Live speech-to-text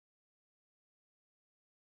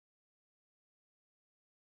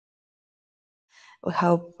We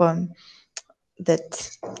hope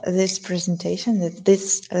that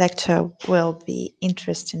this lecture will be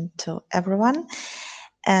interesting to everyone,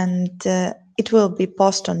 and it will be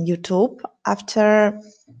posted on YouTube after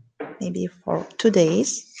maybe for 2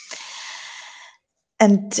 days,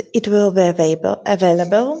 and it will be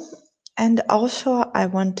available. And also I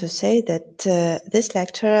want to say that this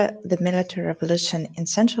lecture, The Military Revolution in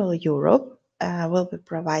Central Europe, will be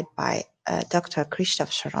provided by Dr.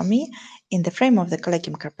 Kristóf Szuromi in the frame of the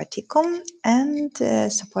Collegium Carpathicum and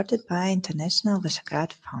supported by International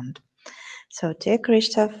Visegrad Fund. So dear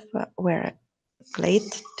Kristóf, we're glad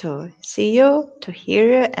to see you, to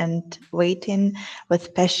hear you, and waiting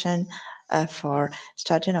with passion for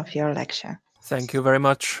starting of your lecture. Thank you very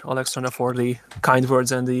much, Alexandra, for the kind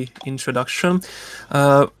words and the introduction.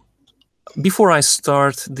 Before I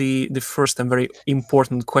start, the first and very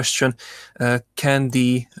important question, can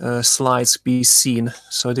the slides be seen?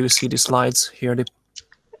 So do you see the slides here? Which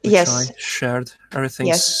yes. I shared.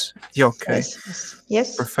 Everything's okay.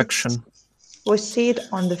 Yes. Perfection. We see it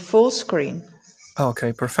on the full screen.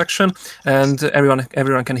 Okay, perfection. And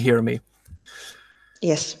everyone can hear me.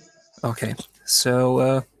 Yes. Okay.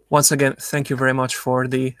 So once again, thank you very much for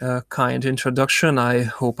the kind introduction. I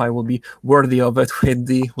hope I will be worthy of it with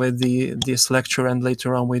this lecture and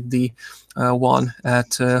later on with the one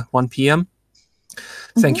at 1 p.m.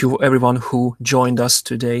 Thank you everyone who joined us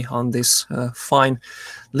today on this fine,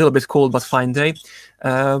 little bit cold but fine day.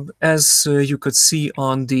 As you could see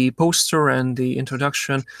on the poster and the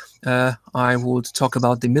introduction, I would talk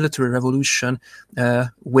about the military revolution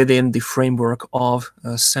within the framework of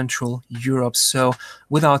Central Europe. So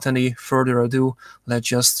without any further ado, let's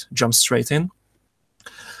just jump straight in.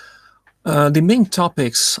 The main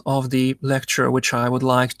topics of the lecture, which I would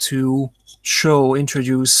like to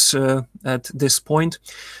introduce at this point,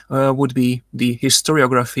 would be the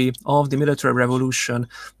historiography of the military revolution.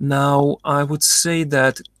 Now, I would say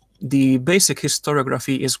that the basic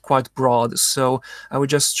historiography is quite broad, so I would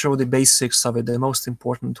just show the basics of it, the most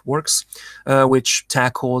important works, which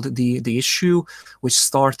tackled the issue, which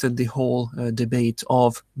started the whole debate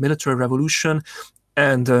of military revolution,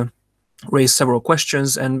 and raised several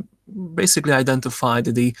questions and basically identified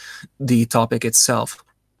the topic itself.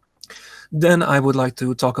 Then I would like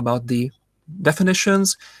to talk about the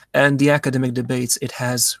definitions and the academic debates it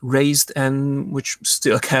has raised and which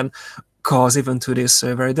still can cause even to this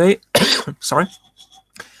very day. Sorry.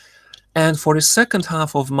 And for the second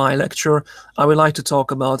half of my lecture, I would like to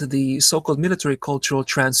talk about the so-called military cultural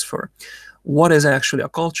transfer. What is actually a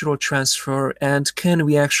cultural transfer, and can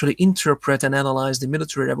we actually interpret and analyze the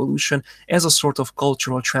military revolution as a sort of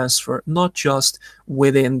cultural transfer, not just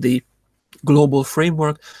within the global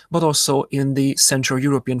framework, but also in the Central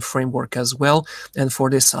European framework as well. And for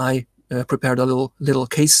this, I prepared a little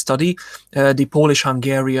case study, the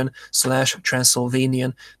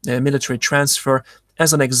Polish-Hungarian/Transylvanian military transfer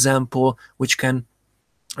as an example, which can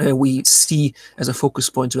we see as a focus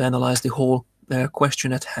point to analyze the whole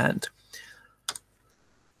question at hand.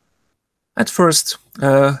 At first,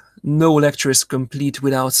 no lecture is complete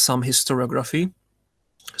without some historiography.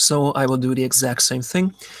 So I will do the exact same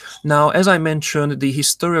thing. Now, as I mentioned, the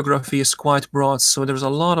historiography is quite broad, so there's a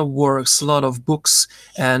lot of works, a lot of books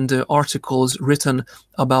and articles written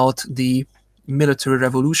about the military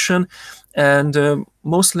revolution. And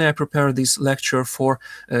mostly I prepare this lecture for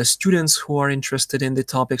students who are interested in the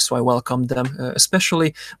topic, so I welcome them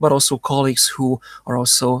especially, but also colleagues who are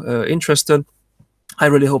also interested. I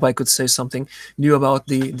really hope I could say something new about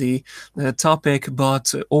the topic,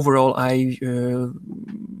 but overall I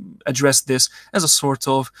addressed this as a sort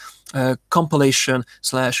of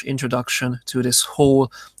compilation/introduction to this whole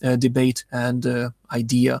debate and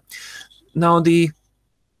idea. Now, the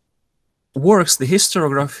works, the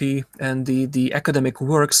historiography and the academic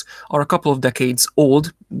works are a couple of decades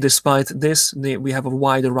old. Despite this, we have a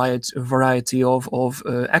wide variety of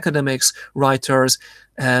academics, writers,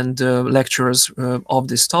 and lecturers of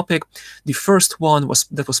this topic. The first one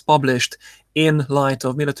that was published in light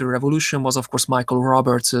of military revolution was, of course, Michael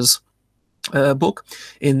Roberts's book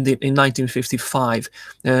in 1955,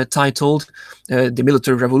 titled The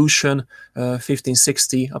Military Revolution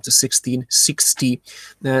 1560 up to 1660.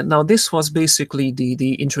 Now, this was basically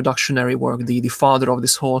the introductory work, the father of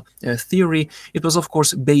this whole theory. It was, of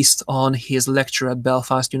course, based on his lecture at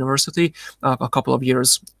Belfast University a couple of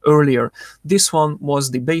years earlier. This one was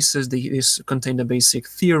the basis. This contained the basic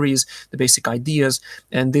theories, the basic ideas,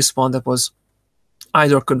 and this one that was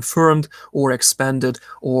either confirmed or expanded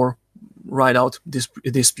or right out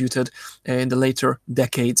disputed in the later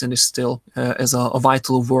decades, and is still as a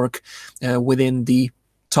vital work within the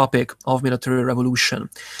topic of military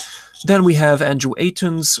revolution. Then we have Andrew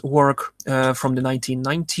Ayton's work from the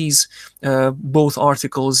 1990s, both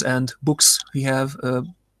articles and books we have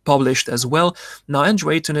published as well. Now,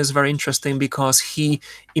 Andrew Ayton is very interesting because he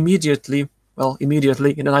immediately in the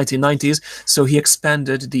 1990s, so he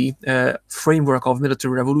expanded the framework of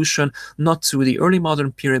military revolution, not to the early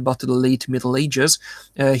modern period, but to the late Middle Ages.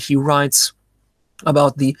 He writes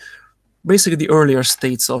about basically the earlier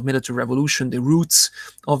states of military revolution, the roots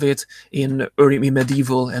of it in early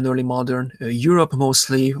medieval and early modern Europe,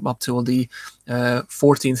 mostly up till the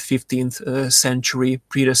 14th, 15th century,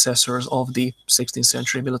 predecessors of the 16th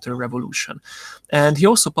century military revolution. And he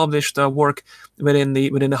also published work within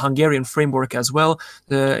the Hungarian framework as well,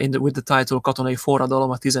 with the title Katonai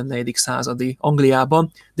forradalom a 14. századi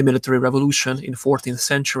Angliában, the military revolution in 14th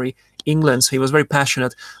century England. So he was very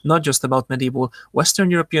passionate, not just about medieval Western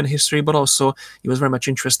European history, but also he was very much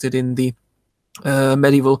interested in the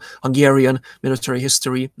medieval Hungarian military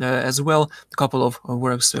history as well. A couple of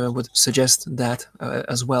works would suggest that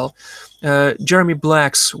as well. Jeremy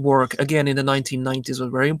Black's work, again in the 1990s, was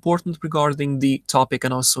very important regarding the topic,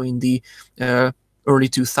 and also in the early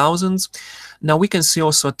 2000s. Now we can see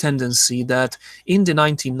also a tendency that in the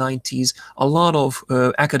 1990s, a lot of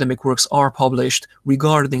academic works are published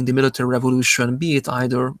regarding the military revolution, be it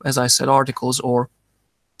either, as I said, articles or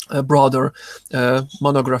broader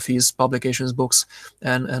monographies, publications, books,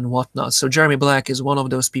 and whatnot. So Jeremy Black is one of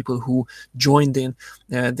those people who joined in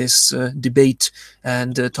this debate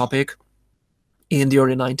and topic in the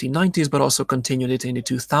early 1990s, but also continued it in the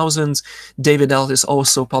 2000s. David Ellis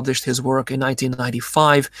also published his work in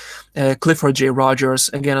 1995. Clifford J. Rogers,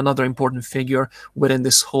 again, another important figure within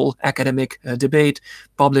this whole academic debate,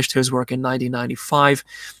 published his work in 1995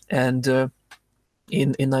 and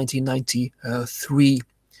in 1993.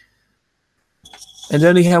 And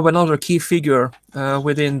then we have another key figure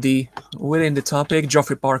within the topic,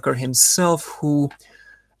 Geoffrey Parker himself, who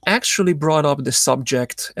actually brought up the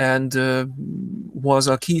subject and was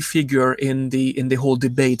a key figure in the whole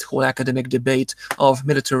debate, whole academic debate of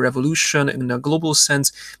military revolution in a global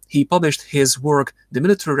sense. He published his work, The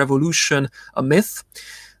Military Revolution, a Myth,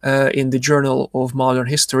 in the Journal of Modern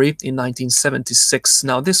History in 1976.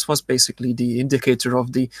 Now, this was basically the indicator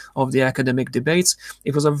of the academic debates.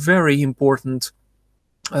 It was a very important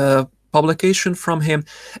publication from him,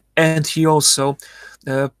 and he also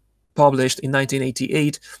published in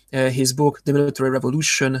 1988 his book, The Military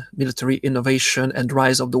Revolution, Military Innovation and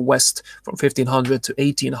Rise of the West from 1500 to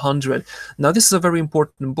 1800. Now, this is a very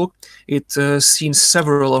important book. It's seen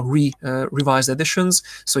several revised editions.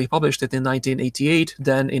 So he published it in 1988,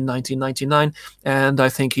 then in 1999, and I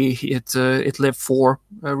think it lived 4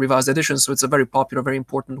 revised editions. So it's a very popular, very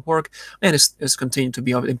important work, and it's continued to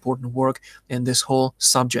be an important work in this whole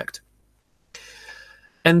subject.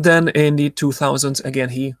 And then in the 2000s, again,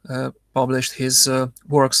 he published his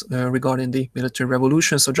works regarding the military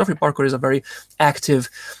revolution. So Geoffrey Parker is a very active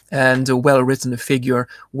and well-written figure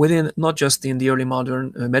within, not just in the early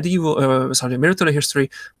modern military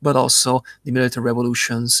history, but also the military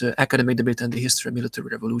revolutions, academic debate, and the history of military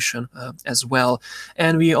revolution as well.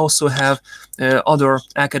 And we also have other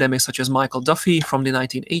academics such as Michael Duffy from the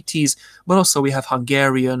 1980s, but also we have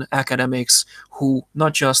Hungarian academics who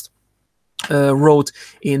not just wrote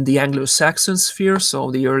in the Anglo-Saxon sphere, so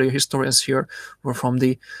the earlier historians here were from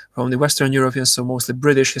the Western Europeans, so mostly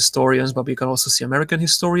British historians, but we can also see American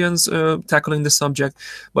historians tackling the subject,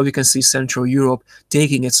 but we can see Central Europe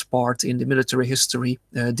taking its part in the military history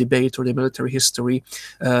debate or the military history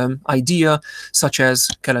idea, such as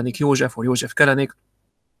Kellenik József or József Kellenik.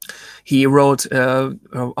 He wrote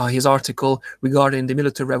his article regarding the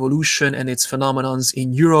military revolution and its phenomenons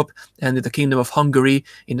in Europe and in the Kingdom of Hungary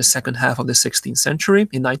in the second half of the 16th century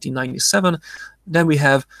in 1997. Then we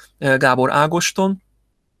have Gábor Ágoston,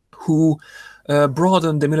 who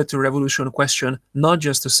broadened the military revolution question not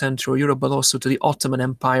just to Central Europe, but also to the Ottoman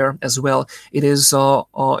Empire as well. It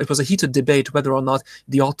was a heated debate whether or not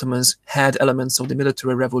the Ottomans had elements of the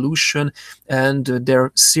military revolution, and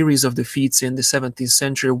their series of defeats in the 17th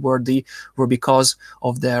century were because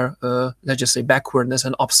of their, let's just say, backwardness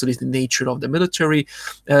and obsolete nature of the military.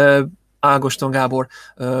 Ágoston Gábor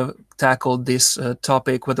tackled this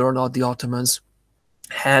topic, whether or not the Ottomans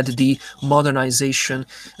had the modernization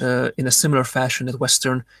in a similar fashion that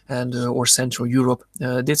Western and or Central Europe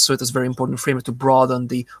did. So it is very important framework to broaden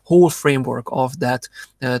the whole framework of that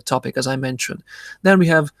topic, as I mentioned. Then we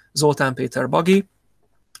have Zoltán Péter Bagi,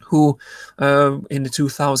 who in the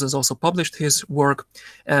 2000s also published his work,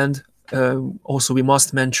 and also we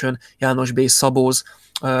must mention János B. Szabó's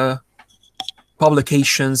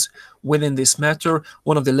publications within this matter.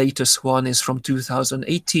 One of the latest one is from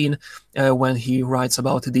 2018, when he writes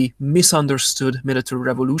about the misunderstood military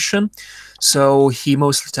revolution. So he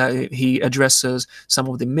he addresses some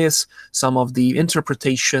of the myths, some of the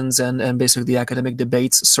interpretations, and basically the academic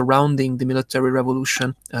debates surrounding the military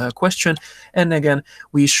revolution question. And again,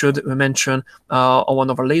 we should mention one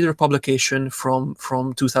of our later publication from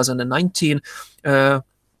 2019,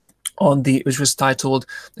 which was titled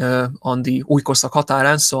on the Új korszak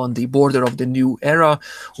határán, so on the border of the new era,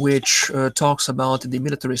 which talks about the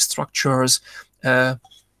military structures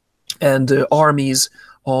and armies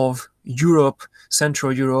of Europe,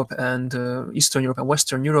 Central Europe, and Eastern Europe and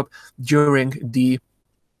Western Europe during the,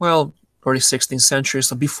 well, early 16th century,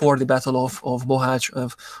 so before the Battle of Mohács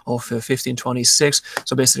of 1526,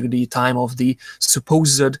 so basically the time of the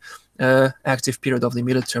supposed active period of the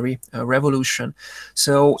military revolution.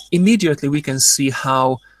 So immediately we can see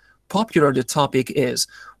how popular the topic is.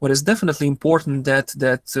 What is definitely important that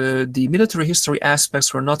the military history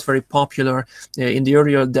aspects were not very popular in the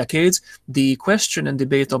earlier decades. The question and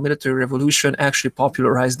debate of military revolution actually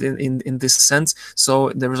popularized in this sense.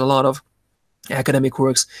 So there was a lot of academic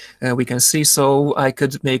works we can see. So I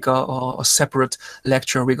could make a separate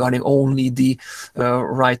lecture regarding only the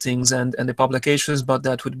writings and the publications, but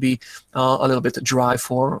that would be a little bit dry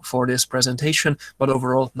for this presentation, but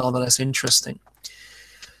overall nonetheless interesting.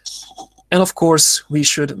 And of course, we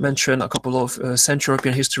should mention a couple of Central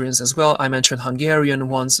European historians as well. I mentioned Hungarian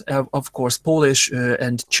ones, of course, Polish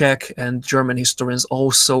and Czech and German historians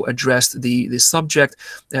also addressed the subject.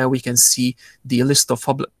 We can see the list of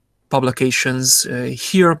publications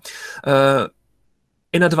here.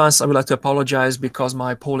 In advance, I would like to apologize because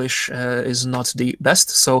my Polish is not the best,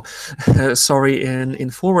 so sorry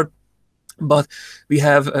in forward. But we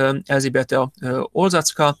have Elżbieta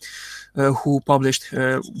Olzacka, who published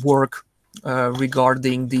work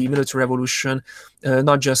regarding the military revolution,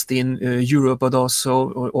 not just in Europe, but also,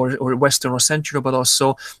 or Western or Central, but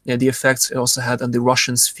also the effects it also had on the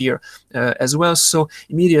Russian sphere as well. So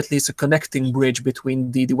immediately it's a connecting bridge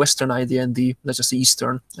between the Western idea and the, let's just say,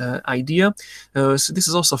 Eastern idea. So this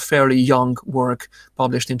is also a fairly young work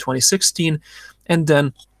published in 2016. And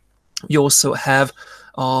then you also have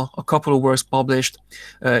a couple of works published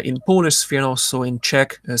in Polish sphere and also in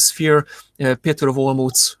Czech sphere. Péter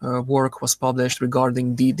Olmúc's work was published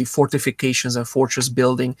regarding the fortifications and fortress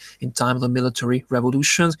building in time of the military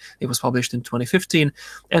revolutions. It was published in 2015.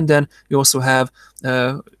 And then you also have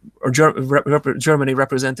Germany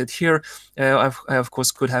represented here. I of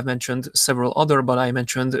course could have mentioned several other, but I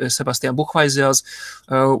mentioned Sebastian Buchweiser's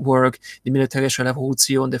work, Die militärische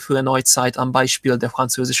Revolution, der frühe Neuzeit am Beispiel der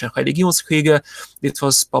französischen Religionskriege. It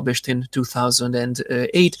was published in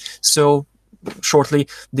 2008. So shortly,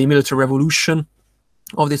 the military revolution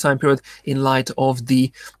of the time period in light of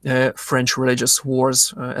the French religious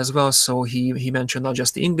wars as well. So he mentioned not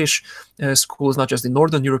just the English schools, not just the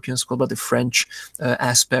Northern European school, but the French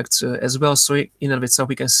aspects as well. So in and of itself,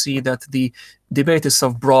 we can see that the debate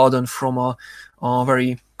itself broadened from a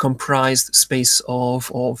very comprised space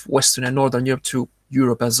of Western and Northern Europe to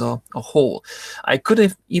Europe as a whole. I could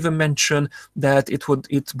have even mentioned that it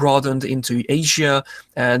broadened into Asia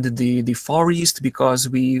and the Far East, because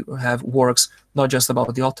we have works not just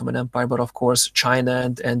about the Ottoman Empire, but of course China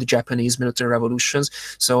and the Japanese military revolutions.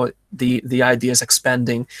 So the idea is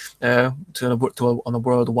expanding on a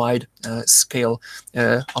worldwide scale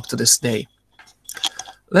up to this day.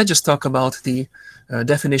 Let's just talk about the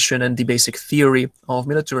definition and the basic theory of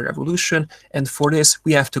military revolution. And for this,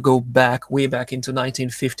 we have to go way back into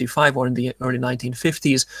 1955 or in the early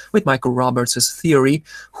 1950s with Michael Roberts' theory,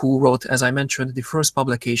 who wrote, as I mentioned, the first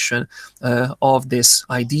publication of this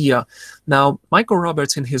idea. Now, Michael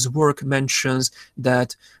Roberts in his work mentions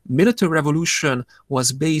that military revolution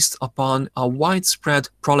was based upon a widespread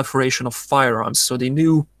proliferation of firearms. So the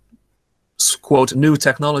new, quote, new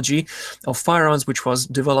technology of firearms, which was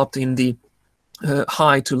developed in the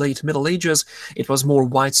high to late Middle Ages. It was more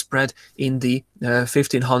widespread in the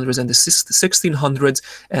 1500s and the 1600s,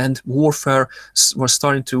 and warfare was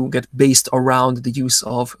starting to get based around the use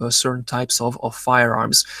of certain types of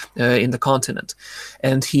firearms in the continent.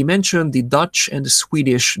 And he mentioned the Dutch and the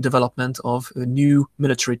Swedish development of new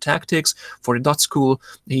military tactics. For the Dutch school,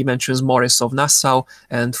 he mentions Maurice of Nassau,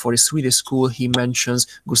 and for the Swedish school, he mentions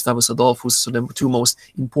Gustavus Adolphus, so the two most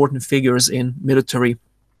important figures in military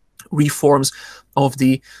reforms of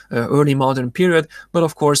the early modern period. But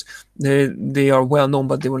of course, they are well known,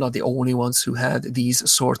 but they were not the only ones who had these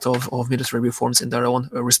sort of military reforms in their own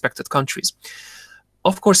respected countries.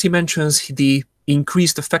 Of course, he mentions the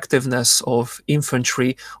increased effectiveness of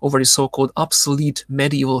infantry over the so-called obsolete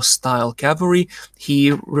medieval-style cavalry.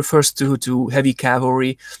 He refers to heavy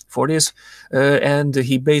cavalry for this, and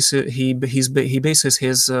he bases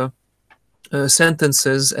his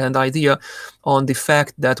sentences and idea on the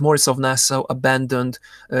fact that Maurice of Nassau abandoned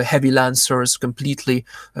heavy lancers completely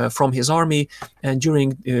from his army, and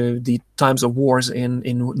during the times of wars in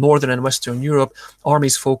northern and western Europe,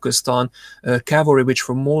 armies focused on cavalry, which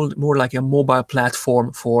were more like a mobile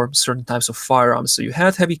platform for certain types of firearms. So you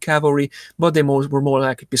had heavy cavalry, but they were more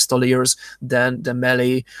like pistoliers than the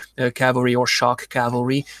melee cavalry or shock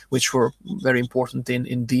cavalry, which were very important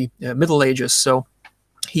in the Middle Ages. So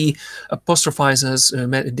he apostrophizes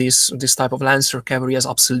this type of lancer cavalry as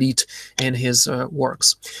obsolete in his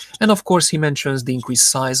works. And of course, he mentions the increased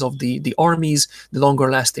size of the armies, the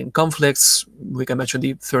longer-lasting conflicts. We can mention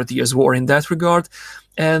the 30 Years' War in that regard.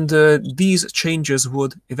 And these changes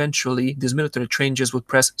would eventually, these military changes would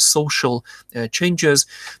press social changes,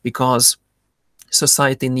 because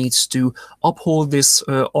society needs to uphold this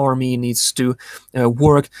army, needs to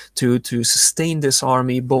work to sustain this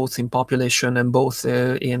army, both in population and both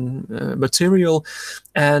in material.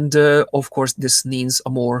 And of course, this needs a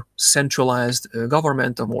more centralized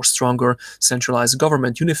government, a more stronger centralized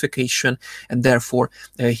government unification. And therefore,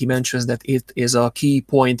 he mentions that it is a key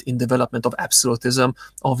point in development of absolutism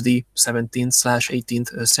of the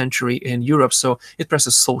 17th/18th century in Europe. So it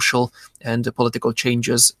presses social and political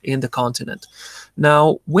changes in the continent.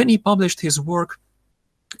 Now, when he published his work,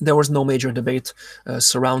 there was no major debate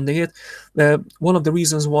surrounding it. One of the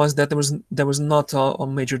reasons was that there was not a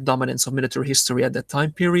major dominance of military history at that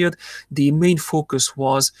time period. The main focus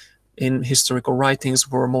was in historical writings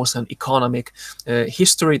were most on economic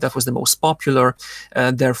history. That was the most popular.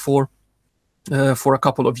 Therefore, for a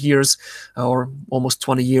couple of years, or almost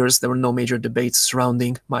 20 years, there were no major debates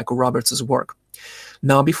surrounding Michael Roberts's work.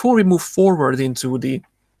 Now, before we move forward into the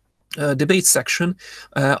debate section,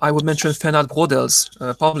 I would mention Fernand Brodel's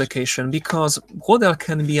publication, because Brodel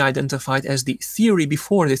can be identified as the theory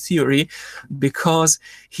before the theory, because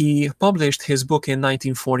he published his book in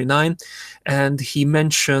 1949, and he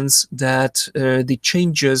mentions that the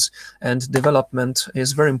changes and development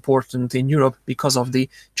is very important in Europe because of the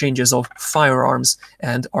changes of firearms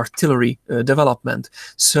and artillery development.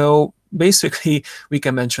 So basically, we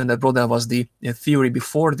can mention that Brodel was the theory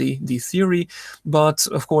before the theory, but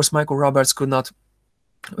of course, Michael Roberts could not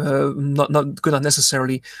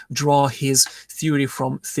necessarily draw his theory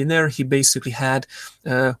from thin air. He basically had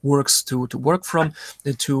works to work from,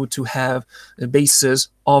 to have a basis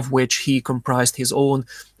of which he comprised his own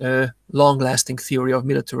long-lasting theory of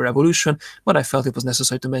military revolution. But I felt it was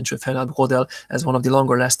necessary to mention Fernand Brodel as one of the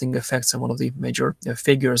longer-lasting effects and one of the major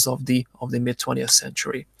figures of the mid-20th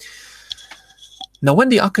century. Now, when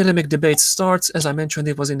the academic debate starts, as I mentioned,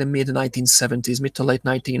 it was in the mid-1970s, mid to late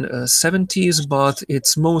 1970s, but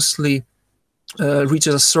it's mostly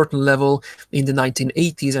reaches a certain level in the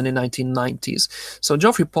 1980s and the 1990s. So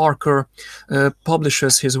Geoffrey Parker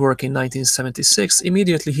publishes his work in 1976.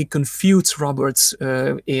 Immediately, he confutes Roberts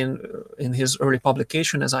in his early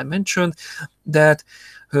publication, as I mentioned, that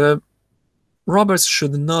Roberts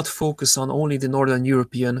should not focus on only the Northern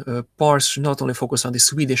European parts, should not only focus on the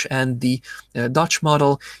Swedish and the Dutch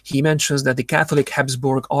model. He mentions that the Catholic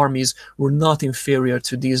Habsburg armies were not inferior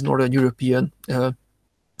to these Northern European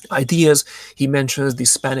ideas. He mentions the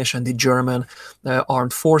Spanish and the German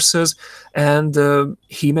armed forces, and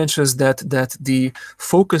he mentions that the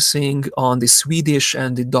focusing on the Swedish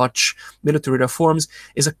and the Dutch military reforms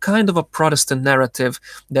is a kind of a Protestant narrative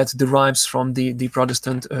that derives from the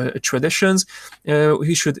Protestant traditions.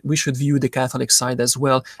 We should view the Catholic side as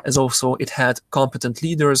well, as also it had competent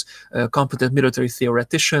leaders, competent military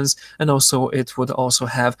theoreticians, and also it would also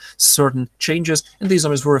have certain changes, and these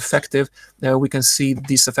armies were effective. We can see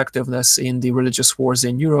this effectiveness in the religious wars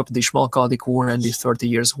in Europe, the Schmalkaldic War and the 30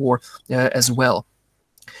 Years' War as well.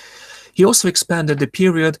 He also expanded the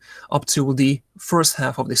period up to the first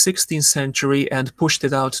half of the 16th century and pushed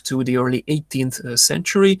it out to the early 18th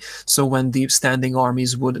century, so when the standing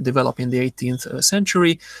armies would develop in the 18th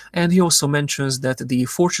century. And he also mentions that the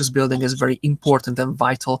fortress building is very important and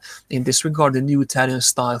vital in this regard. The new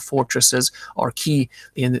Italian-style fortresses are key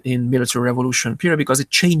in military revolution period, because it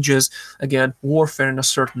changes, again, warfare in a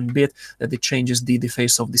certain bit, that it changes the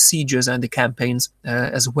face of the sieges and the campaigns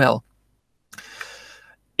as well.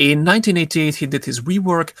 In 1988, he did his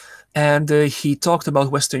rework, And he talked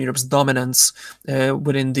about Western Europe's dominance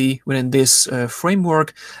within this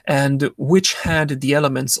framework, and which had the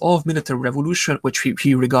elements of military revolution, which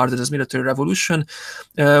he regarded as military revolution,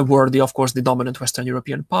 were of course the dominant Western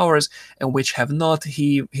European powers, and which have not.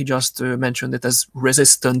 He just mentioned it as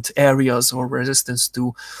resistant areas or resistance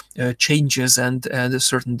to changes and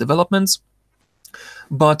certain developments.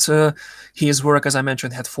 But his work, as I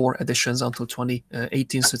mentioned, had 4 editions until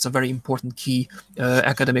 2018, so it's a very important key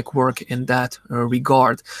academic work in that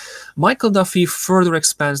regard. Michael Duffy further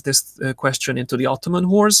expands this question into the Ottoman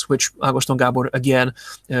Wars, which Ágoston Gábor again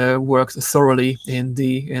worked thoroughly in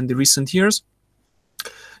the recent years.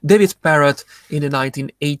 David Parrott in the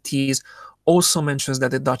 1980s also mentions that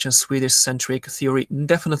the Dutch and Swedish-centric theory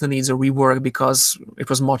definitely needs a rework because it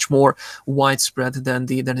was much more widespread than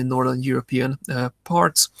the Northern European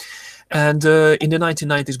parts. And in the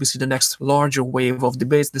 1990s, we see the next larger wave of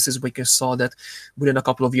debates. This is where we saw that within a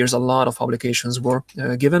couple of years, a lot of publications were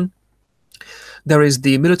given. There is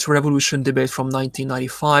the military revolution debate from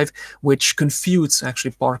 1995, which confutes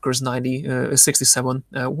actually Parker's 1967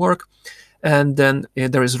 work. And then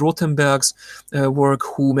there is Rothenberg's work,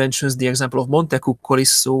 who mentions the example of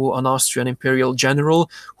Montecuccolisso, an Austrian imperial general,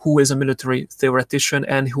 who is a military theoretician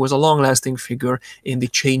and who was a long-lasting figure in the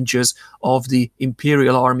changes of the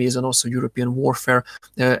imperial armies and also European warfare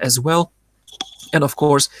as well. And of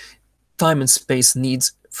course, time and space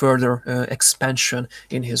needs further expansion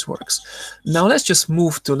in his works. Now let's just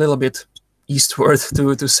move to a little bit eastward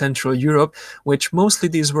to Central Europe, which mostly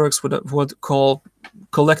these works would call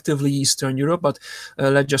collectively Eastern Europe, but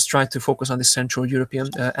let's just try to focus on the Central European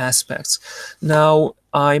aspects. Now,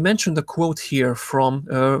 I mentioned a quote here from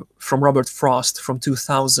Robert Frost from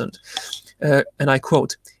 2000, and I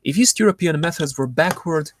quote, "If East European methods were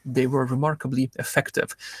backward, they were remarkably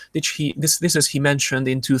effective." This is he mentioned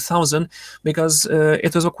in 2000 because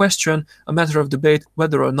it was a matter of debate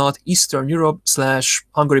whether or not Eastern Europe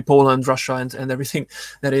 / Hungary, Poland, Russia, and everything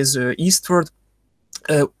that is eastward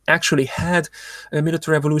actually had a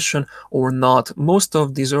military revolution or not. Most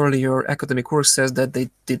of these earlier academic work says that they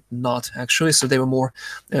did not actually, so they were more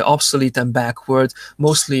obsolete and backward,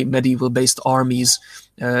 mostly medieval-based armies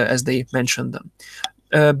as they mentioned them.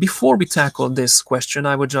 Before we tackle this question,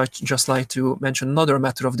 I would just like to mention another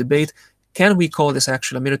matter of debate. Can we call this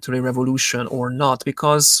actually a military revolution or not?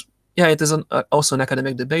 Because, yeah, it is also an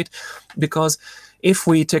academic debate, because if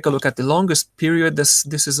we take a look at the longest period, this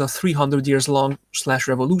is a 300 years long /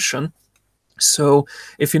 revolution. So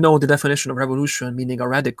if you know the definition of revolution, meaning a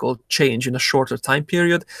radical change in a shorter time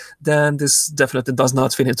period, then this definitely does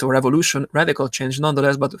not fit into a revolution. Radical change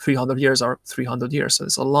nonetheless, but 300 years are 300 years, so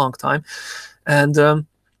it's a long time. And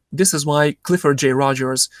this is why Clifford J.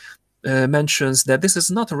 Rogers mentions that this is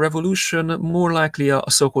not a revolution, more likely a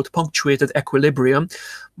so-called punctuated equilibrium,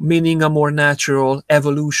 meaning a more natural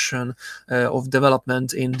evolution of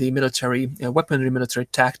development in the military weaponry, military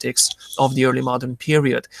tactics of the early modern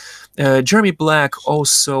period. Jeremy Black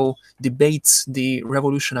also debates the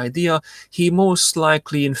revolution idea. He most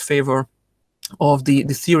likely in favor of the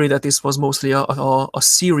theory that this was mostly a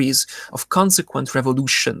series of consequent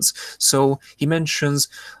revolutions. So he mentions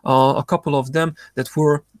a couple of them that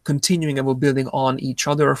were continuing and were building on each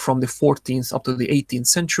other from the 14th up to the 18th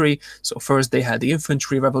century. So first they had the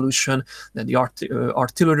infantry revolution, then the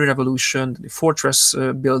artillery revolution, the fortress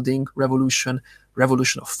building revolution,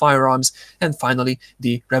 revolution of firearms, and finally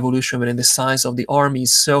the revolution within the size of the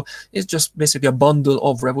armies. So it's just basically a bundle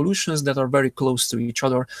of revolutions that are very close to each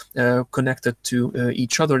other, connected to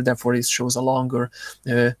each other. Therefore, it shows a longer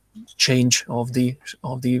change of the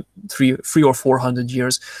 300 or 400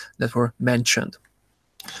 years that were mentioned.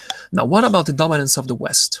 Now, what about the dominance of the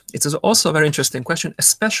West? It is also a very interesting question,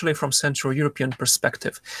 especially from Central European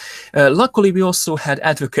perspective. Luckily, we also had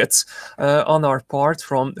advocates on our part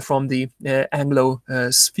from the Anglo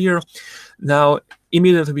sphere. Now,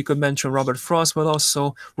 immediately we could mention Robert Frost, but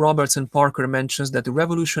also Roberts and Parker mentions that the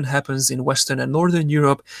revolution happens in Western and Northern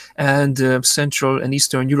Europe, and Central and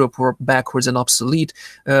Eastern Europe were backwards and obsolete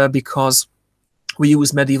because we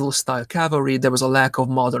used medieval-style cavalry, there was a lack of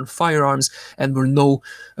modern firearms, and were no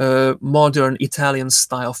modern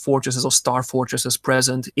Italian-style fortresses or star fortresses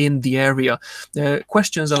present in the area.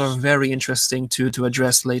 Questions that are very interesting to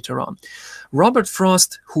address later on. Robert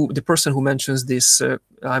Frost, the person who mentions this,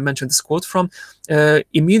 I mentioned this quote from,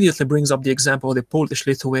 immediately brings up the example of the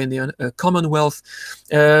Polish-Lithuanian Commonwealth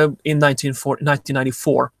in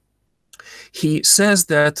 1994. He says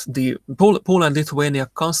that the Poland and Lithuania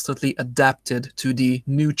constantly adapted to the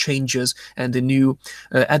new changes and the new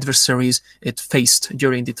adversaries it faced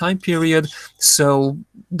during the time period. So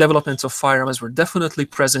developments of firearms were definitely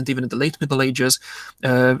present even in the late Middle Ages.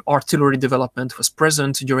 Artillery development was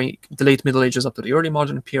present during the late Middle Ages up to the early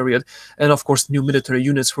modern period. And of course, new military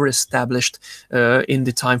units were established in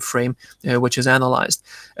the time frame which is analyzed.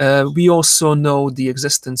 We also know the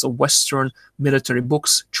existence of Western military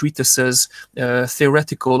books, treatises,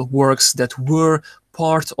 theoretical works that were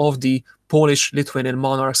part of the Polish-Lithuanian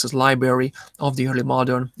monarchs' library of the early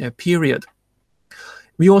modern period.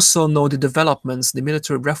 We also know the developments, the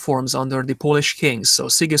military reforms under the Polish kings. So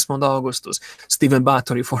Sigismund Augustus, Stephen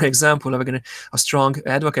Báthory, for example, again, a strong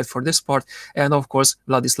advocate for this part. And of course,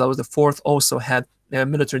 Vladislaus IV also had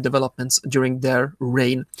military developments during their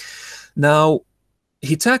reign. Now,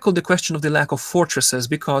 he tackled the question of the lack of fortresses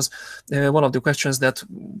because one of the questions that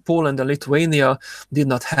Poland and Lithuania did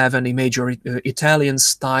not have any major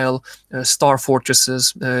Italian-style star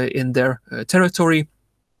fortresses in their territory.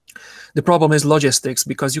 The problem is logistics,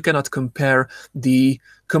 because you cannot compare the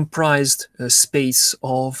comprised space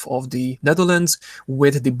of the Netherlands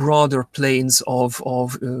with the broader plains of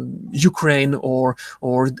Ukraine or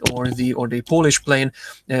the Polish plain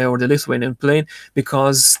or the Lithuanian plain,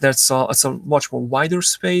 because that's a much more wider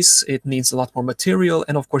space. It needs a lot more material,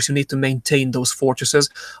 and of course you need to maintain those fortresses.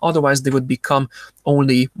 Otherwise, they would become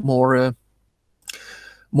only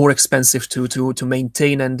more expensive to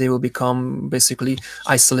maintain, and they will become basically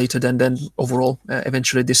isolated and then overall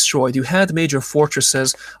eventually destroyed. You had major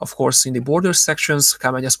fortresses, of course, in the border sections.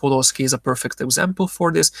 Kameniec-Podolski is a perfect example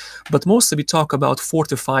for this, but mostly we talk about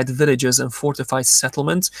fortified villages and fortified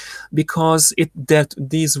settlements, because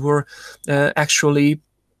these were actually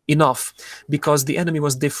enough, because the enemy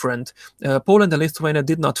was different. Poland and Lithuania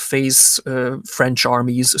did not face French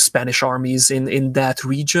armies, Spanish armies in that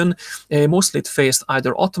region. Mostly it faced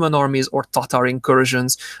either Ottoman armies or Tatar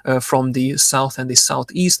incursions from the south and the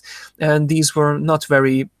southeast, and these were not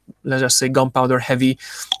very, let's just say, gunpowder heavy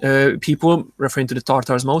people, referring to the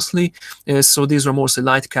Tatars mostly. So these were mostly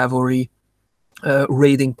light cavalry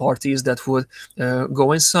raiding parties that would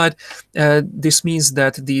go inside. This means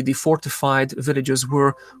that the fortified villages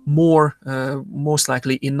were most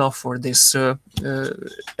likely enough for this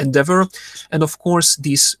endeavor. And of course,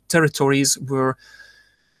 these territories were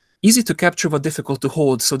easy to capture but difficult to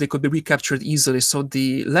hold, so they could be recaptured easily. So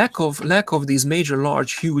the lack of these major,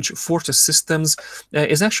 large, huge fortress systems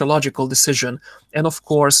is actually a logical decision. And of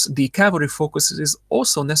course, the cavalry focus is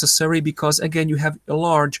also necessary because, again, you have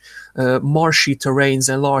large marshy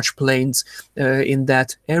terrains and large plains in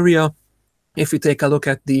that area. If we take a look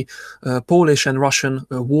at the Polish and Russian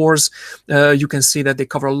wars, you can see that they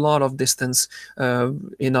cover a lot of distance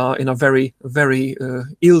in a very, very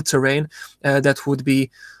ill terrain that would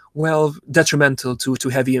be, well, detrimental to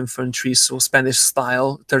heavy infantry. So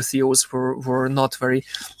Spanish-style tercios were not very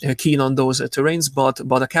keen on those terrains,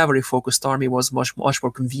 but a cavalry-focused army was much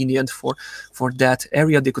more convenient for that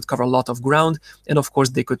area. They could cover a lot of ground, and of course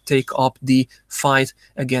they could take up the fight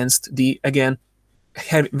against the, again,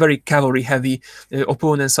 very cavalry-heavy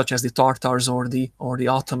opponents such as the Tatars or the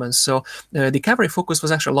Ottomans. So the cavalry focus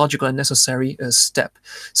was actually a logical and necessary step.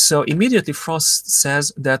 So immediately Frost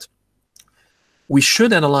says that we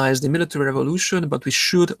should analyze the military revolution, but we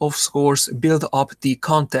should, of course, build up the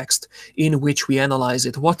context in which we analyze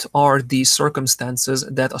it. What are the circumstances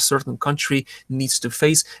that a certain country needs to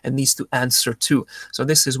face and needs to answer to? So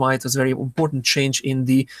this is why it was a very important change in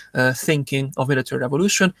the thinking of military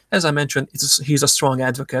revolution. As I mentioned, he's a strong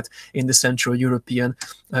advocate in the Central European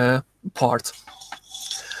part.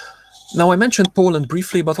 Now, I mentioned Poland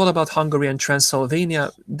briefly, but what about Hungary and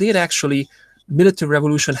Transylvania? Did actually military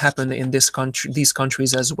revolution happened in these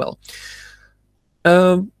countries as well?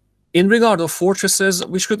 In regard of fortresses,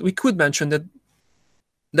 we could mention that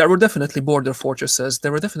there were definitely border fortresses.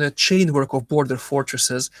 There were definitely a chainwork of border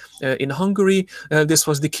fortresses in Hungary. This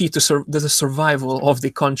was the key to the survival of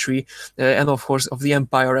the country and, of course, of the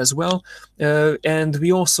empire as well. And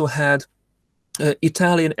we also had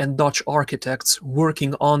Italian and Dutch architects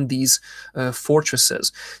working on these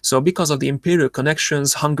fortresses. So because of the imperial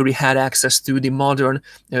connections, Hungary had access to the modern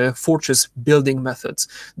fortress building methods.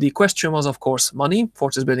 The question was, of course, money.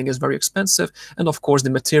 Fortress building is very expensive, and of course the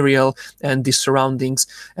material and the surroundings,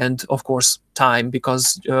 and of course time,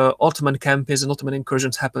 because Ottoman campaigns and Ottoman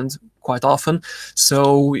incursions happened quite often.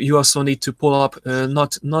 So you also need to pull up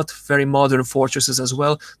not very modern fortresses as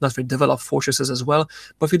well, not very developed fortresses as well,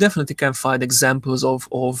 but we definitely can find examples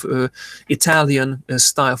of Italian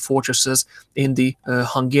style fortresses in the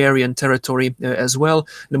Hungarian territory as well.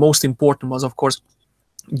 The most important was, of course,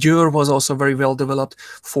 Győr was also very well developed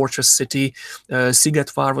fortress city.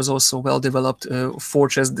 Szigetvár was also well developed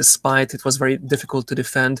fortress, despite it was very difficult to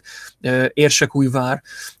defend. Érsekújvár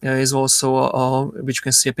is also, which you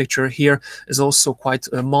can see a picture here, is also quite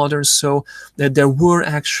modern. So there were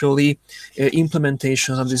actually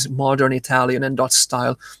implementations of this modern Italian and Dutch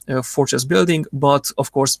style fortress building, but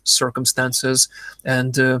of course circumstances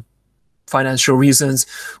and financial reasons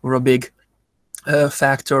were a big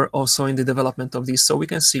factor also in the development of these. So we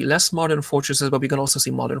can see less modern fortresses, but we can also see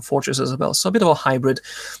modern fortresses as well. So a bit of a hybrid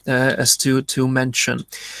as to mention.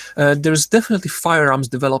 There's definitely firearms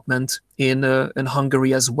development in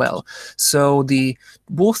Hungary as well. So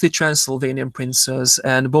both the Transylvanian princes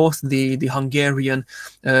and both the Hungarian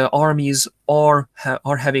armies are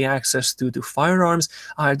having access to firearms,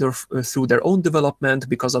 either through their own development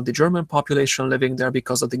because of the German population living there,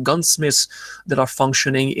 because of the gunsmiths that are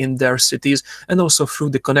functioning in their cities, and also through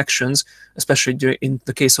the connections, especially in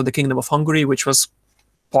the case of the Kingdom of Hungary, which was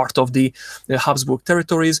part of the Habsburg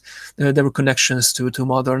territories. There were connections to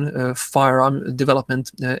modern firearm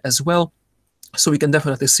development as well. So we can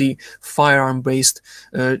definitely see firearm-based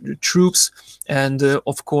troops, and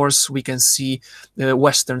of course we can see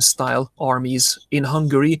Western-style armies in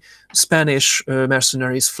Hungary, Spanish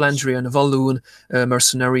mercenaries, Flandrian, Walloon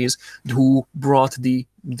mercenaries, who brought the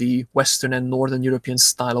Western and Northern European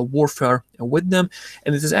style of warfare with them.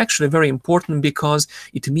 And it is actually very important because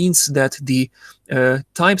it means that the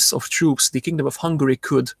types of troops the Kingdom of Hungary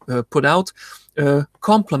could put out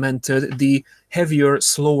complemented the heavier,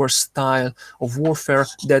 slower style of warfare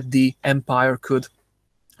that the empire could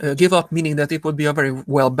give up, meaning that it would be a very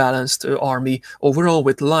well-balanced army overall,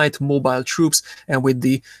 with light, mobile troops and with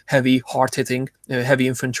the heavy, hard-hitting, heavy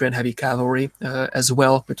infantry and heavy cavalry as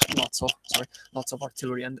well, with lots of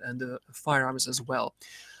artillery and firearms as well.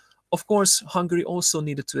 Of course, Hungary also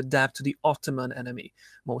needed to adapt to the Ottoman enemy.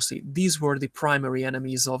 Mostly, these were the primary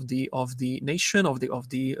enemies of the nation, of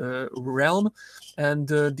the realm, and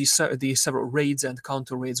the several raids and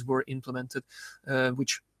counter raids were implemented,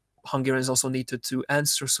 which Hungarians also needed to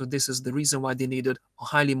answer. So this is the reason why they needed a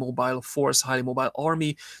highly mobile force, highly mobile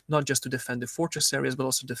army, not just to defend the fortress areas, but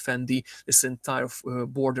also defend this entire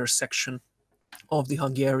border section of the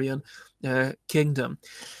Hungarian kingdom.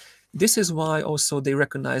 This is why also they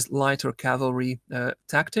recognized lighter cavalry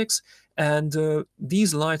tactics, and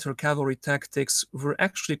these lighter cavalry tactics were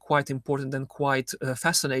actually quite important and quite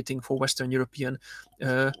fascinating for Western European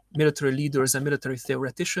military leaders and military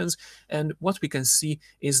theoreticians. And what we can see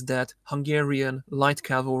is that Hungarian light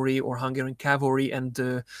cavalry or Hungarian cavalry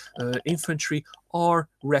and infantry are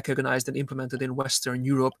recognized and implemented in Western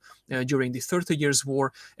Europe during the 30 Years'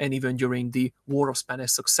 War and even during the War of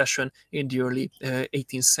Spanish Succession in the early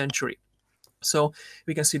 18th century. So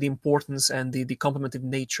we can see the importance and the complementary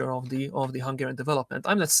nature of the Hungarian development.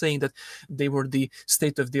 I'm not saying that they were the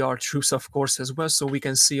state-of-the-art troops, of course, as well. So we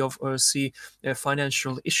can see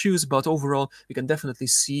financial issues, but overall we can definitely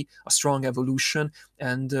see a strong evolution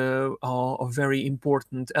and a very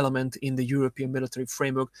important element in the European military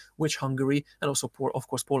framework, which Hungary and also, of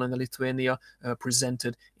course, Poland and Lithuania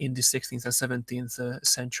presented in the 16th and 17th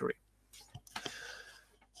century.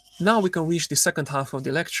 Now we can reach the second half of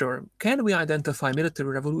the lecture. Can we identify military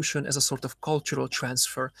revolution as a sort of cultural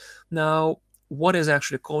transfer? Now, what is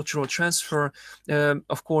actually cultural transfer?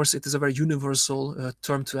 Of course, it is a very universal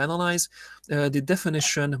term to analyze. The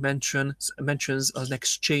definition mentions an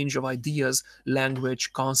exchange of ideas,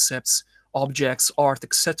 language, concepts, objects, art,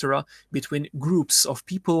 etc., between groups of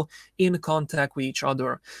people in contact with each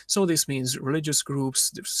other. So this means religious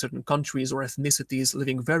groups, certain countries or ethnicities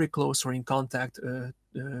living very close or in contact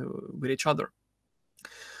with each other.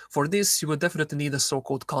 For this, you would definitely need a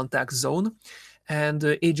so-called contact zone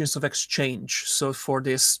and agents of exchange. So for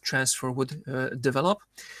this, transfer would develop.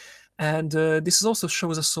 And this also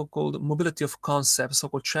shows a so-called mobility of concept,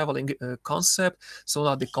 so-called traveling concept. So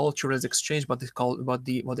not the culture is exchanged, but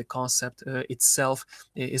the concept itself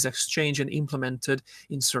is exchanged and implemented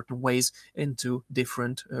in certain ways into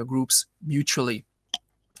different groups mutually.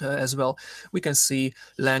 As well, we can see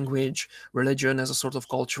language, religion as a sort of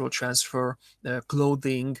cultural transfer,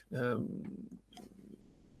 clothing,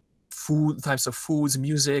 food, types of foods,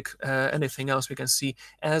 music, anything else we can see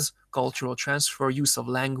as cultural transfer. Use of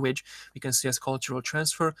language we can see as cultural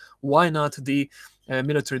transfer. Why not the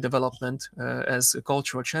military development as a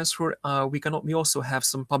cultural transfer? We also have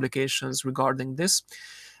some publications regarding this,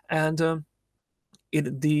 and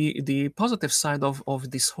the positive side of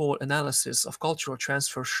this whole analysis of cultural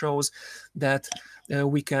transfer shows that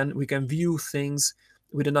we can view things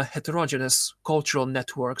within a heterogeneous cultural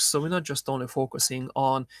network. So we're not just only focusing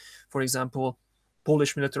on, for example,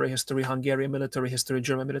 Polish military history, Hungarian military history,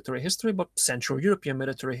 German military history, but Central European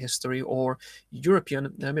military history or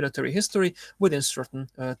European military history within certain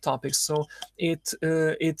topics. So it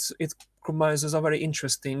comprises a very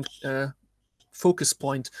interesting focus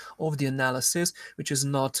point of the analysis, which is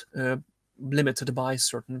not limited by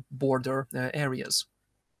certain border areas.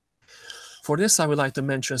 For this, I would like to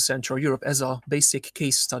mention Central Europe as a basic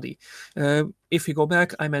case study. If we go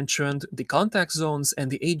back, I mentioned the contact zones and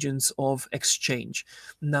the agents of exchange.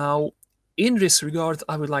 Now, in this regard,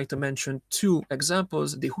 I would like to mention two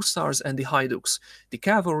examples, the hussars and the haiduks, the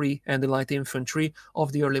cavalry and the light infantry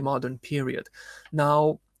of the early modern period.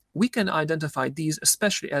 Now, we can identify these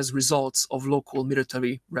especially as results of local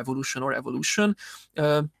military revolution or evolution.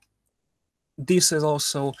 This is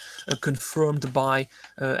also confirmed by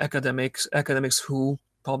academics who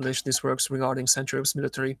published these works regarding Central Europe's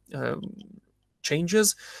military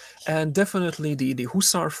changes. And definitely the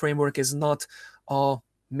Hussar framework is not a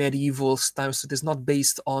medieval style, so it is not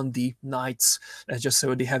based on the knights, just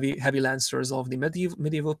so the heavy lancers of the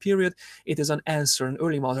medieval period. It is an answer, an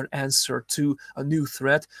early modern answer to a new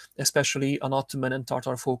threat, especially an Ottoman and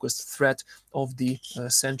Tatar focused threat of the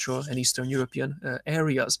Central and Eastern European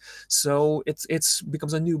areas. So it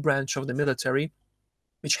becomes a new branch of the military,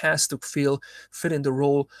 which has to fit in the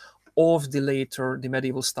role of the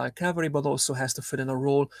medieval style cavalry, but also has to fit in a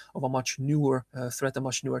role of a much newer threat, a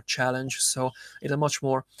much newer challenge. So it's a much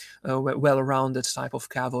more well-rounded type of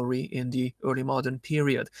cavalry in the early modern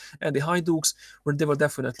period. And the haiduks they were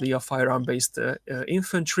definitely a firearm-based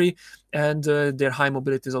infantry, and their high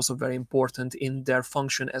mobility is also very important in their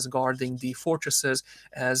function as guarding the fortresses,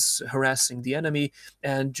 as harassing the enemy,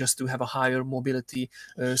 and just to have a higher mobility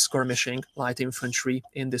skirmishing light infantry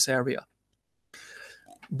in this area.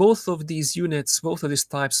 Both of these units, both of these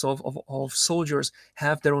types of soldiers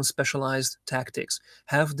have their own specialized tactics,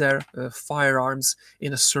 have their firearms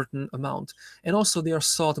in a certain amount. And also they are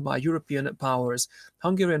sought by European powers.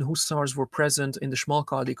 Hungarian hussars were present in the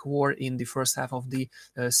Smalkaldik War in the first half of the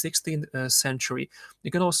 16th century.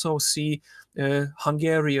 You can also see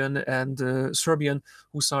Hungarian and Serbian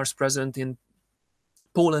hussars present in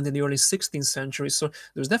Poland in the early 16th century. So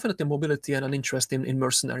there's definitely mobility and an interest in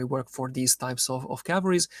mercenary work for these types of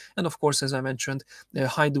cavalries. And of course, as I mentioned,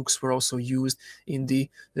 haiduks were also used in the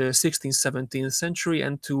 16th, 17th century,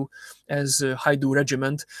 and as Haidu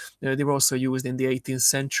regiment, they were also used in the 18th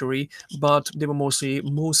century, but they were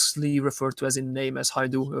mostly referred to as in name as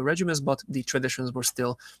Haidu regiments, but the traditions were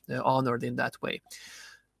still honored in that way.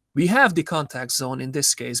 We have the contact zone in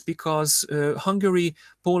this case because Hungary,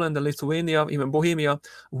 Poland, and Lithuania, even Bohemia,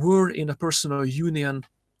 were in a personal union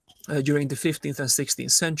during the 15th and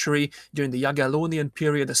 16th century, during the Jagiellonian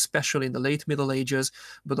period, especially in the late Middle Ages.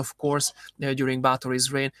 But of course, during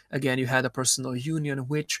Báthory's reign, again, you had a personal union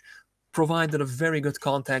which provided a very good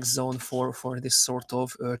contact zone for this sort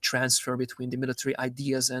of transfer between the military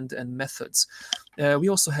ideas and methods. We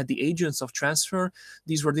also had the agents of transfer.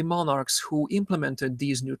 These were the monarchs who implemented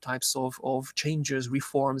these new types of changes,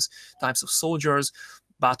 reforms, types of soldiers.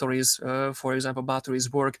 Báthory's, for example,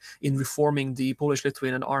 Báthory's work in reforming the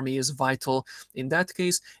Polish-Lithuanian army is vital in that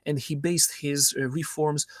case, and he based his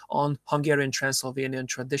reforms on Hungarian Transylvanian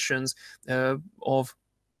traditions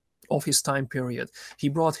of his time period. He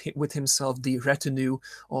brought with himself the retinue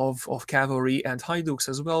of cavalry and haiduks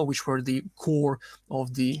as well, which were the core of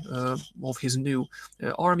his new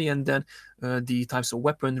army, and then the types of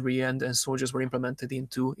weaponry and soldiers were implemented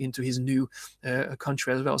into his new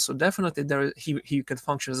country as well. So definitely he could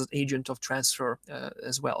function as an agent of transfer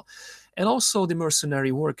as well. And also the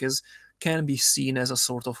mercenary work can be seen as a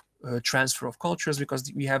sort of transfer of cultures,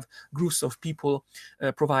 because we have groups of people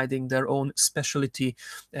providing their own specialty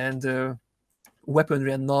and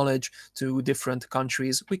weaponry and knowledge to different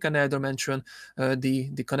countries. We can either mention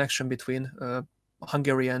the connection between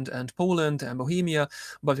Hungary and Poland and Bohemia,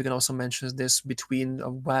 but we can also mention this between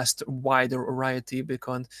a wider variety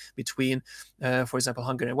between, for example,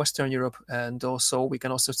 Hungary and Western Europe, and also we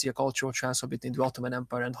can also see a cultural transfer between the Ottoman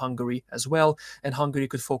Empire and Hungary as well. And Hungary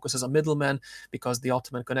could focus as a middleman because the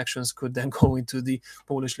Ottoman connections could then go into the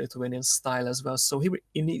Polish-Lithuanian style as well. So here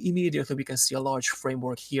immediately we can see a large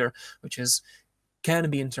framework here, which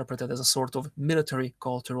can be interpreted as a sort of military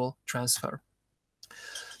cultural transfer.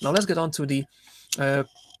 Now let's get on to the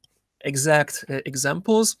exact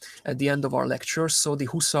examples at the end of our lecture. So the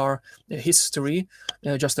Hussar history,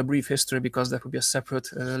 just a brief history, because that would be a separate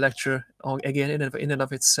lecture again in and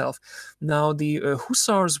of itself. Now the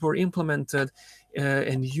Hussars were implemented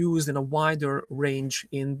and used in a wider range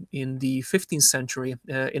in the 15th century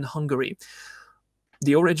in Hungary.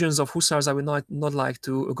 The origins of hussars, I would not like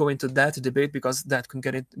to go into that debate, because that can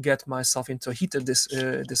get myself into a heated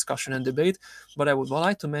discussion and debate. But I would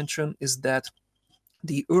like to mention is that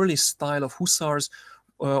the early style of hussars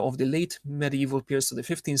of the late medieval period, so the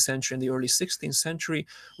 15th century and the early 16th century,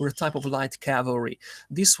 were a type of light cavalry.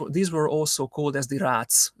 These were also called as the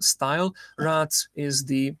Rác style. Rác is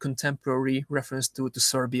the contemporary reference to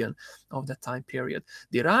Serbian of that time period.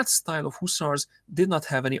 The Rác style of hussars did not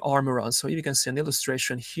have any armor on. So you can see an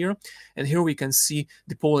illustration here, and here we can see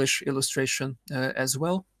the Polish illustration as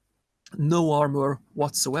well. No armor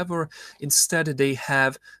whatsoever. Instead, they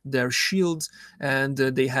have their shields and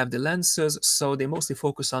they have the lances, so they mostly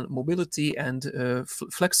focus on mobility and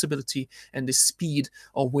flexibility and the speed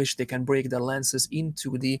of which they can break their lances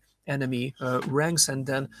into the enemy ranks and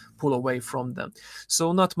then pull away from them.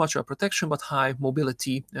 So not much of protection, but high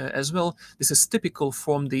mobility as well. This is typical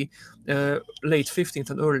from the late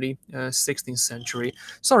 15th and early 16th century.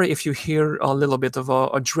 Sorry if you hear a little bit of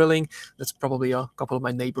a drilling. That's probably a couple of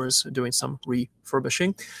my neighbors doing some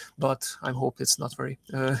refurbishing, but I hope it's not very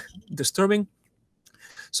disturbing.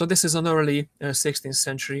 So this is an early 16th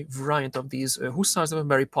century variant of these hussars that were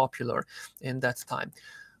very popular in that time.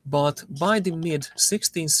 But by the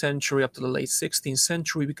mid-16th century up to the late 16th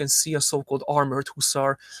century, we can see a so-called armored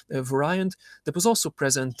hussar variant that was also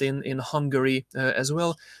present in Hungary as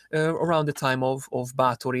well, around the time of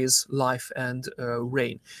Báthori's life and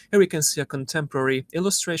reign. Here we can see a contemporary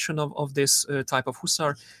illustration of this type of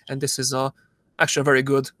hussar, and this is actually a very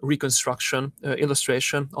good reconstruction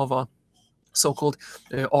illustration of a so-called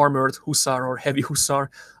armored hussar or heavy hussar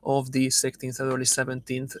of the 16th and early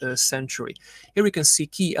 17th century. Here we can see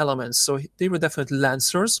key elements. So they were definitely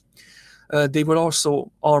lancers. They were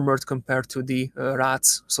also armored compared to the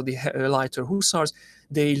Rác, so the lighter hussars.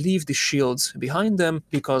 They leave the shields behind them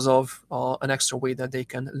because of an extra weight that they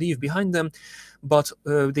can leave behind them. But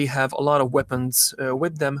they have a lot of weapons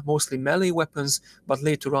with them, mostly melee weapons, but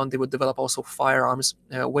later on they would develop also firearms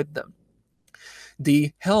with them.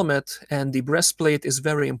 The helmet and the breastplate is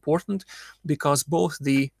very important because both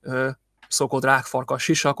the so-called rákfarkas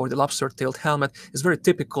sisak or the lobster-tailed helmet is very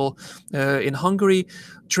typical in Hungary,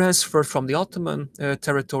 transferred from the Ottoman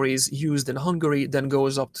territories, used in Hungary, then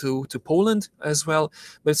goes up to Poland as well,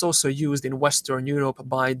 but it's also used in Western Europe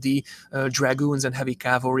by the dragoons and heavy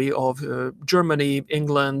cavalry of Germany,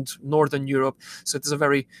 England, Northern Europe. So it is a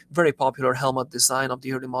very, very popular helmet design of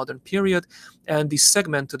the early modern period. And the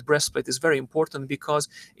segmented breastplate is very important because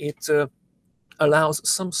it allows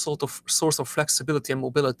some sort of source of flexibility and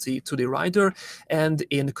mobility to the rider. And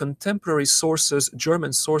in contemporary sources,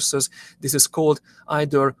 German sources, this is called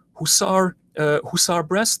either hussar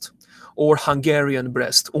breast or Hungarian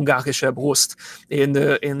breast, ungarische Brust, in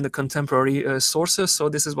the contemporary sources. So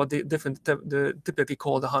this is what they typically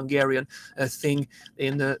call the Hungarian thing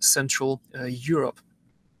in Central Europe.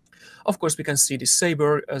 Of course, we can see the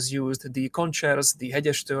saber as used, the koncsers, the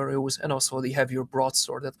hegyestőerős, and also the heavier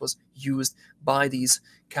broadsword that was used by these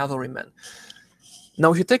cavalrymen.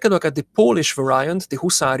 Now, if you take a look at the Polish variant, the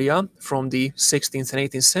husaria from the 16th and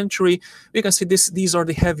 18th century, we can see these are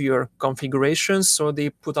the heavier configurations. So they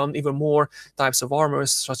put on even more types of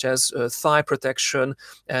armors, such as thigh protection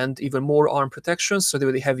and even more arm protection. So they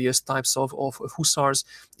were the heaviest types of hussars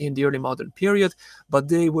in the early modern period. But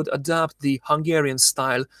they would adapt the Hungarian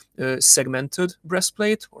style segmented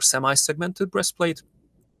breastplate or semi-segmented breastplate.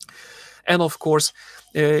 And of course,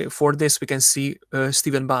 for this, we can see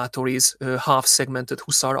Stephen Báthori's half-segmented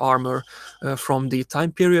hussar armor from the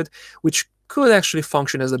time period, which could actually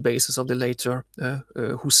function as the basis of the later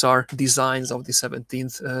hussar designs of the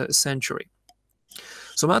 17th century.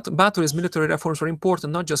 So Báthori's military reforms were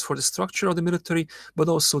important not just for the structure of the military, but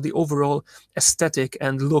also the overall aesthetic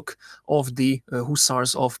and look of the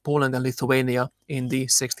hussars of Poland and Lithuania in the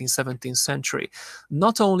 16th, 17th century.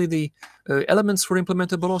 Not only the elements were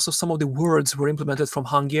implemented, but also some of the words were implemented from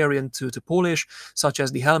Hungarian to Polish, such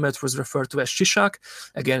as the helmet was referred to as sisak.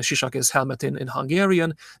 Again, sisak is helmet in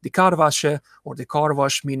Hungarian. The karvace or the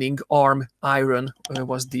karvas, meaning arm, iron,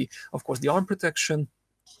 was of course the arm protection.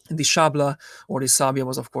 The sabla or the sabia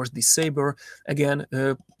was, of course, the saber. Again,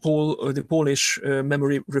 the Polish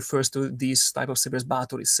memory refers to these type of sabers,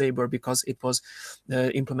 Báthori's saber, because it was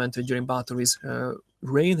implemented during Báthori's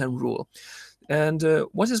reign and rule. And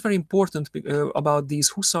what is very important about these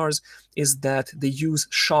hussars is that they use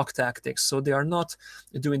shock tactics. So they are not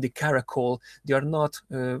doing the caracole. They are not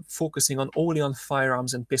focusing only on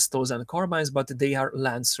firearms and pistols and carbines, but they are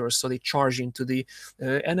lancers. So they charge into the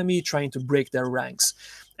enemy, trying to break their ranks.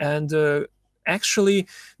 And actually,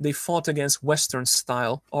 they fought against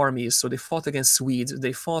Western-style armies. So they fought against Swedes.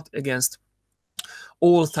 They fought against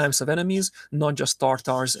all types of enemies, not just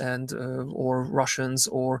Tartars and or Russians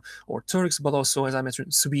or Turks, but also, as I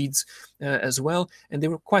mentioned, Swedes as well. And they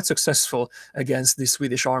were quite successful against the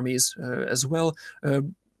Swedish armies as well.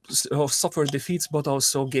 Suffered defeats, but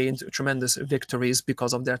also gained tremendous victories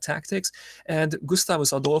because of their tactics. And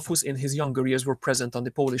Gustavus Adolphus, in his younger years, were present on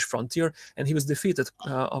the Polish frontier, and he was defeated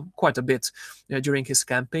quite a bit during his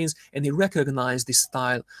campaigns. And he recognized the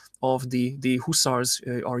style of the hussars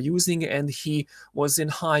are using, and he was in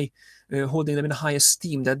holding them in high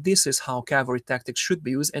esteem, that this is how cavalry tactics should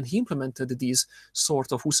be used. And he implemented these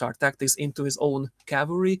sort of hussar tactics into his own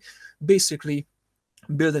cavalry, basically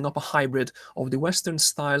building up a hybrid of the Western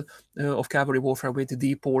style of cavalry warfare with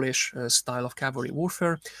the Polish style of cavalry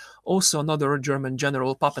warfare. Also, another German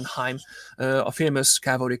general, Pappenheim, a famous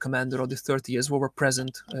cavalry commander of the 30 Years' War, were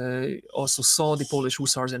present, also saw the Polish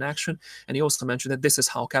hussars in action, and he also mentioned that this is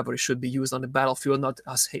how cavalry should be used on the battlefield, not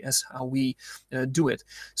as how we do it.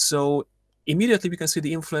 So immediately we can see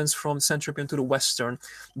the influence from Central European to the Western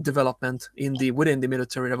development within the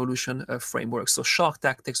military revolution framework. So shock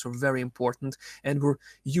tactics were very important and were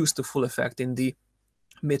used to full effect in the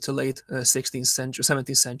mid to late 16th century,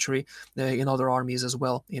 17th century in other armies as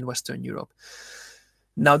well in Western Europe.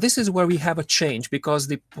 Now, this is where we have a change, because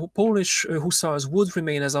the Polish hussars would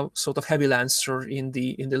remain as a sort of heavy lancer in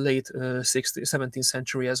the late 17th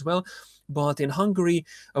century as well. But in Hungary,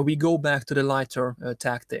 we go back to the lighter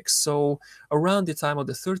tactics. So around the time of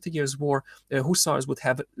the 30 Years' War, hussars would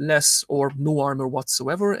have less or no armor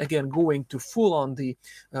whatsoever, again going to full on the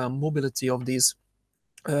mobility of these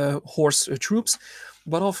horse troops.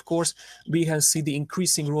 But of course, we can see the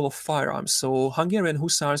increasing role of firearms. So Hungarian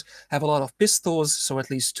hussars have a lot of pistols, so at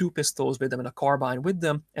least 2 pistols with them and a carbine with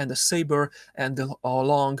them, and a saber and a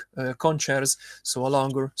long konchers, so a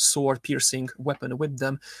longer sword-piercing weapon with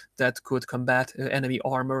them that could combat enemy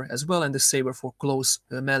armor as well, and the saber for close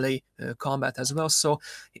melee combat as well. So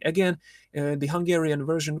again, the Hungarian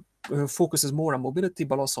version focuses more on mobility,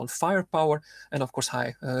 but also on firepower, and of course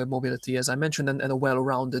high mobility, as I mentioned, and a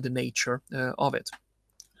well-rounded nature of it.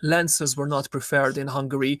 Lances were not preferred in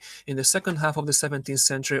Hungary in the second half of the 17th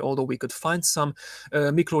century, although we could find some.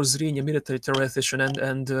 Miklós Zrínyi, a military theoretician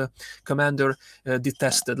and commander,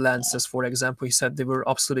 detested lances, for example. He said they were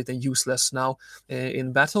obsolete and useless now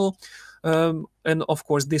in battle. And of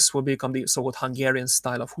course, this will become the so-called Hungarian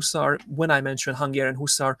style of hussar. When I mention Hungarian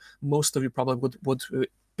hussar, most of you probably would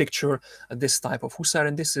picture this type of hussar,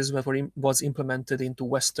 and this is what was implemented into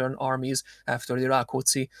Western armies after the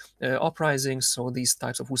Rákóczi uprising. So these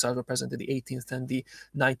types of hussars were present in the 18th and the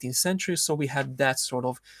 19th century. So we had that sort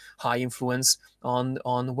of high influence on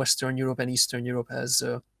Western Europe and Eastern Europe as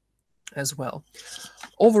well.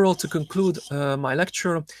 Overall, to conclude my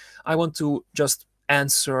lecture, I want to just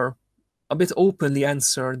openly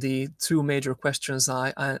answer the 2 major questions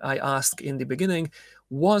I asked in the beginning.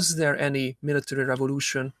 Was there any military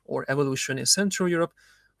revolution or evolution in Central Europe?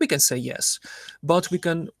 We can say yes, but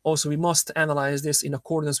we must analyze this in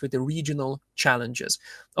accordance with the regional challenges.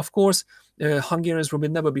 Of course, Hungarians will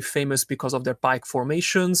never be famous because of their pike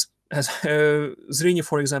formations. As Zrínyi,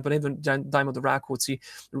 for example, even time of the Rákóczi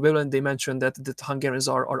rebellion, they mentioned that the Hungarians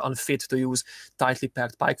are unfit to use tightly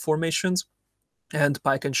packed pike formations and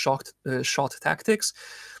pike and shot tactics,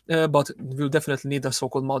 but we'll definitely need a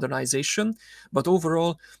so-called modernization. But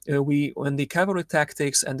overall, in the cavalry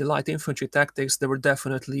tactics and the light infantry tactics, there were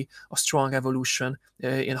definitely a strong evolution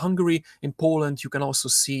in Hungary. In Poland, you can also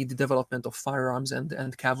see the development of firearms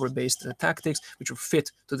and cavalry-based tactics, which were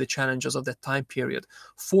fit to the challenges of that time period.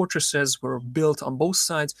 Fortresses were built on both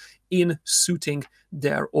sides in suiting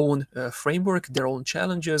their own framework, their own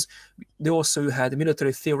challenges. They also had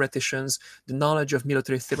military theoreticians, the knowledge of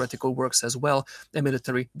military theoretical works as well, and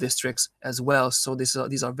military districts as well. So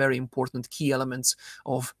these are very important key elements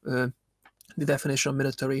of the definition of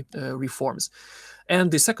military reforms. And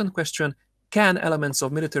the second question, can elements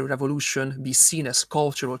of military revolution be seen as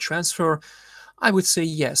cultural transfer? I would say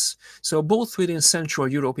yes. So both within Central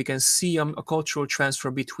Europe, we can see a cultural transfer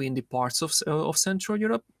between the parts of Central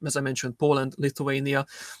Europe. As I mentioned, Poland, Lithuania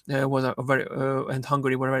was a very and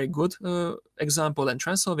Hungary were a very good example, and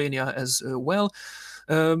Transylvania as well.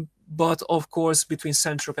 But of course, between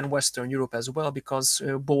Central and Western Europe as well, because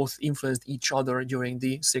both influenced each other during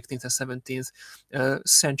the 16th and 17th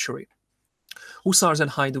century. Hussars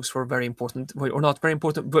and haiduks were very important, or not very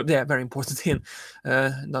important, but they are very important in,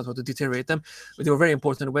 not to deteriorate them, but they were very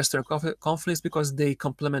important in Western conflicts because they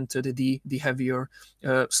complemented the heavier,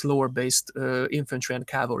 slower-based infantry and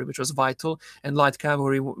cavalry, which was vital, and light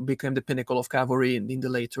cavalry became the pinnacle of cavalry in the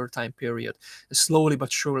later time period, slowly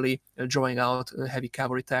but surely drawing out heavy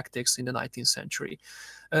cavalry tactics in the 19th century.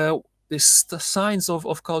 signs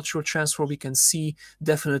of cultural transfer we can see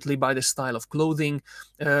definitely by the style of clothing,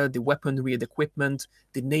 the weaponry, the equipment,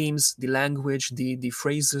 the names, the language, the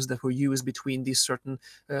phrases that were used between these certain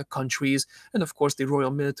countries, and of course the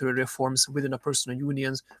royal military reforms within a personal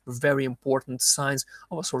unions were very important signs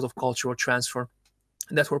of a sort of cultural transfer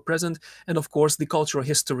that were present. And of course the cultural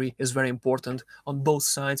history is very important on both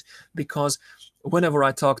sides, because whenever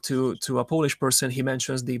I talk to a Polish person, he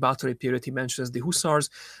mentions the Báthory period, he mentions the Hussars,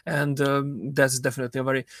 and that's definitely a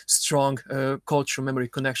very strong cultural memory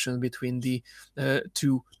connection between the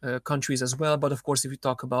two countries as well. But of course, if you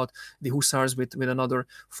talk about the Hussars with another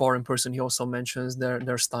foreign person, he also mentions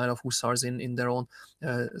their style of Hussars in their own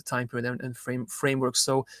time period and framework.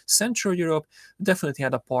 So Central Europe definitely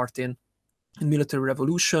had a part in military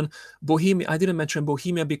revolution. Bohemia, I didn't mention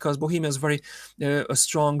Bohemia because Bohemia is very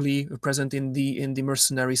strongly present in the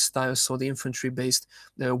mercenary style, so the infantry-based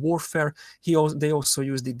warfare. They also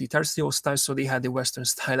used the tercio style, so they had the Western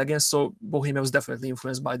style again. So Bohemia was definitely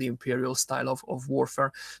influenced by the imperial style of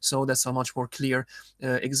warfare. So that's a much more clear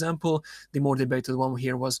example. The more debated one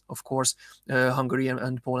here was, of course, Hungary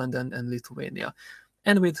and Poland and Lithuania.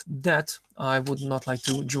 And with that, I would not like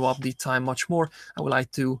to draw up the time much more. I would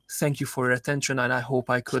like to thank you for your attention, and I hope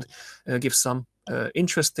I could give some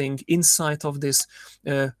interesting insight of this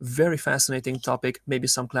very fascinating topic, maybe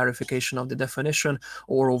some clarification of the definition,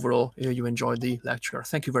 or overall you enjoyed the lecture.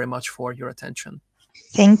 Thank you very much for your attention.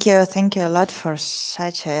 Thank you a lot for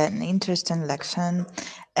such an interesting lesson,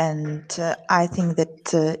 and I think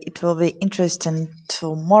that it will be interesting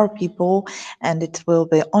to more people, and it will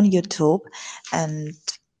be on YouTube. And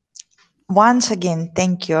once again,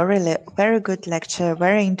 thank you. Really, very good lecture,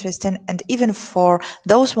 very interesting, and even for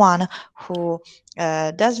those one who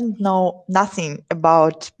doesn't know nothing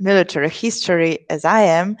about military history as I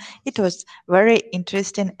am, it was very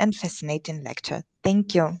interesting and fascinating lecture.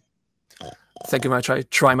 Thank you. Thank you much. I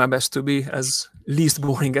try my best to be as least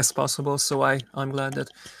boring as possible, so I'm glad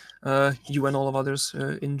that you and all of others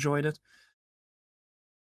enjoyed it.